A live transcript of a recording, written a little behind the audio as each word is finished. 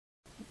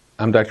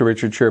I'm Dr.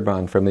 Richard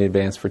Sherbahn from the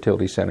Advanced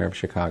Fertility Center of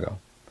Chicago.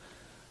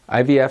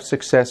 IVF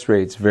success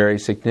rates vary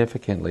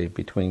significantly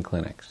between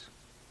clinics.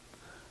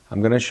 I'm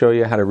going to show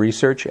you how to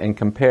research and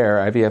compare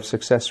IVF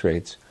success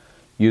rates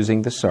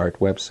using the SART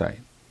website.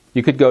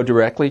 You could go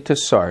directly to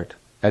SART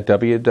at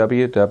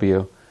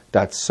www.sart.org,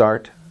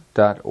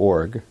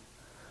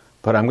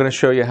 but I'm going to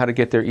show you how to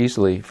get there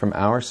easily from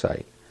our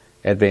site,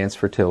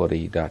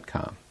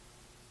 advancedfertility.com.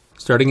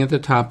 Starting at the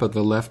top of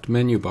the left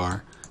menu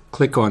bar,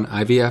 click on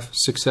IVF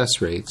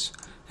success rates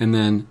and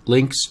then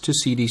links to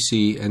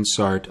CDC and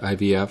SART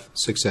IVF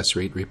success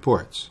rate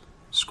reports.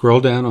 Scroll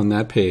down on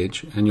that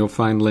page and you'll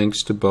find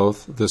links to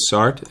both the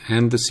SART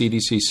and the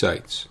CDC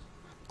sites.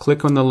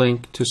 Click on the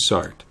link to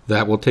SART.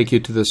 That will take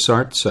you to the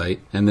SART site,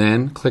 and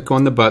then click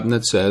on the button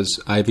that says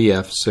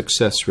IVF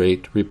success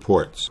rate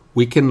reports.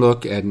 We can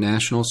look at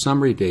national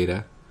summary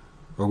data,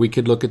 or we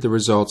could look at the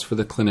results for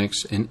the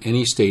clinics in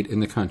any state in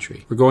the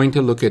country. We're going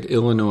to look at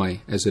Illinois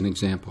as an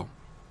example.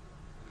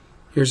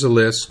 Here's a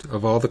list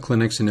of all the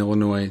clinics in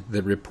Illinois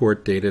that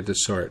report data to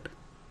SART.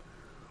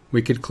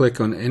 We could click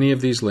on any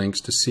of these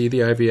links to see the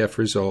IVF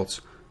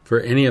results for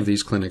any of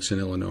these clinics in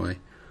Illinois,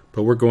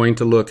 but we're going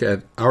to look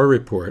at our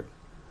report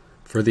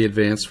for the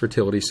Advanced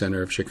Fertility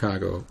Center of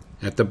Chicago.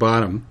 At the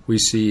bottom, we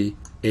see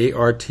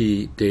ART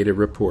Data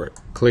Report.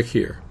 Click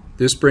here.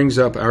 This brings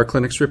up our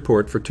clinic's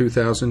report for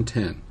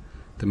 2010,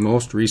 the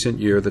most recent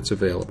year that's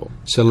available.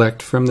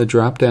 Select from the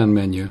drop-down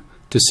menu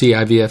to see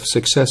IVF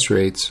success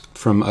rates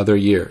from other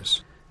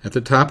years. At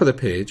the top of the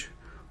page,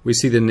 we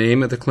see the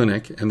name of the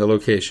clinic and the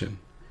location.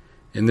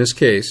 In this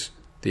case,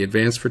 the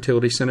Advanced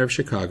Fertility Center of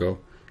Chicago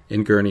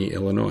in Gurnee,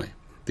 Illinois.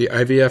 The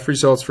IVF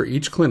results for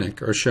each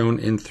clinic are shown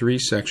in 3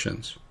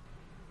 sections.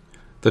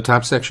 The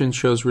top section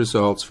shows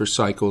results for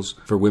cycles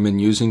for women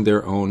using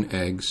their own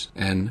eggs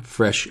and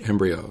fresh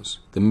embryos.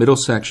 The middle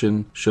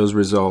section shows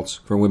results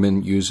for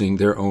women using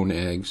their own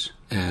eggs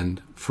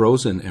and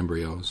frozen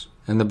embryos.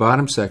 And the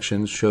bottom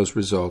section shows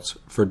results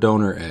for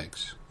donor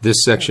eggs.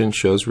 This section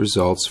shows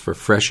results for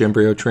fresh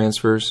embryo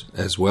transfers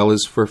as well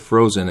as for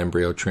frozen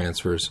embryo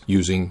transfers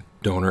using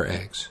donor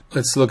eggs.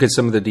 Let's look at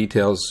some of the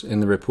details in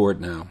the report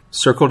now.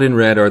 Circled in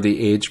red are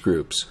the age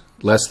groups: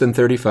 less than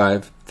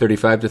 35,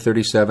 35 to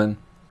 37,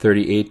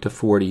 38 to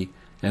 40,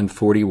 and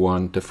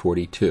 41 to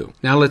 42.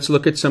 Now let's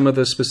look at some of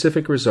the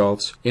specific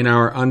results in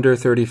our under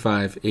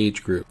 35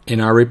 age group.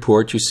 In our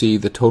report, you see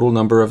the total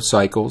number of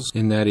cycles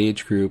in that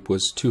age group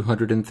was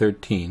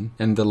 213,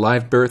 and the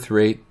live birth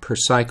rate per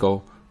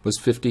cycle was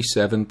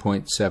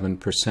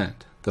 57.7%.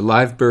 The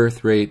live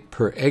birth rate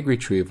per egg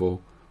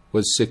retrieval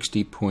was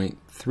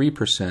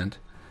 60.3%,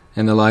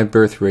 and the live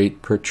birth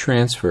rate per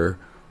transfer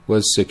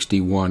was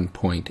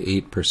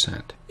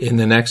 61.8%. In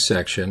the next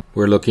section,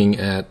 we're looking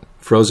at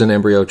frozen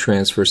embryo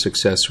transfer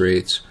success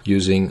rates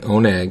using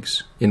own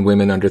eggs in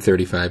women under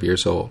 35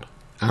 years old.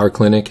 Our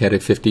clinic had a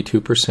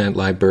 52%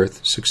 live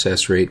birth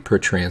success rate per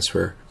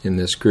transfer in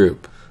this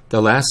group.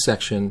 The last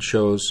section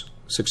shows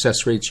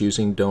success rates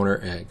using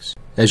donor eggs.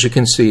 As you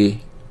can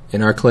see,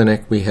 in our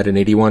clinic we had an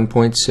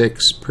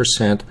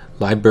 81.6%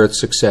 live birth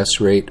success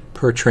rate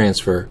per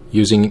transfer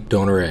using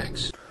donor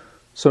eggs.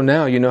 So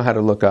now you know how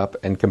to look up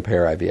and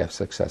compare IVF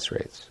success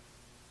rates.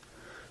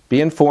 Be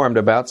informed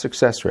about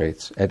success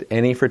rates at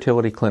any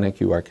fertility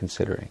clinic you are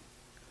considering.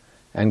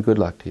 And good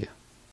luck to you.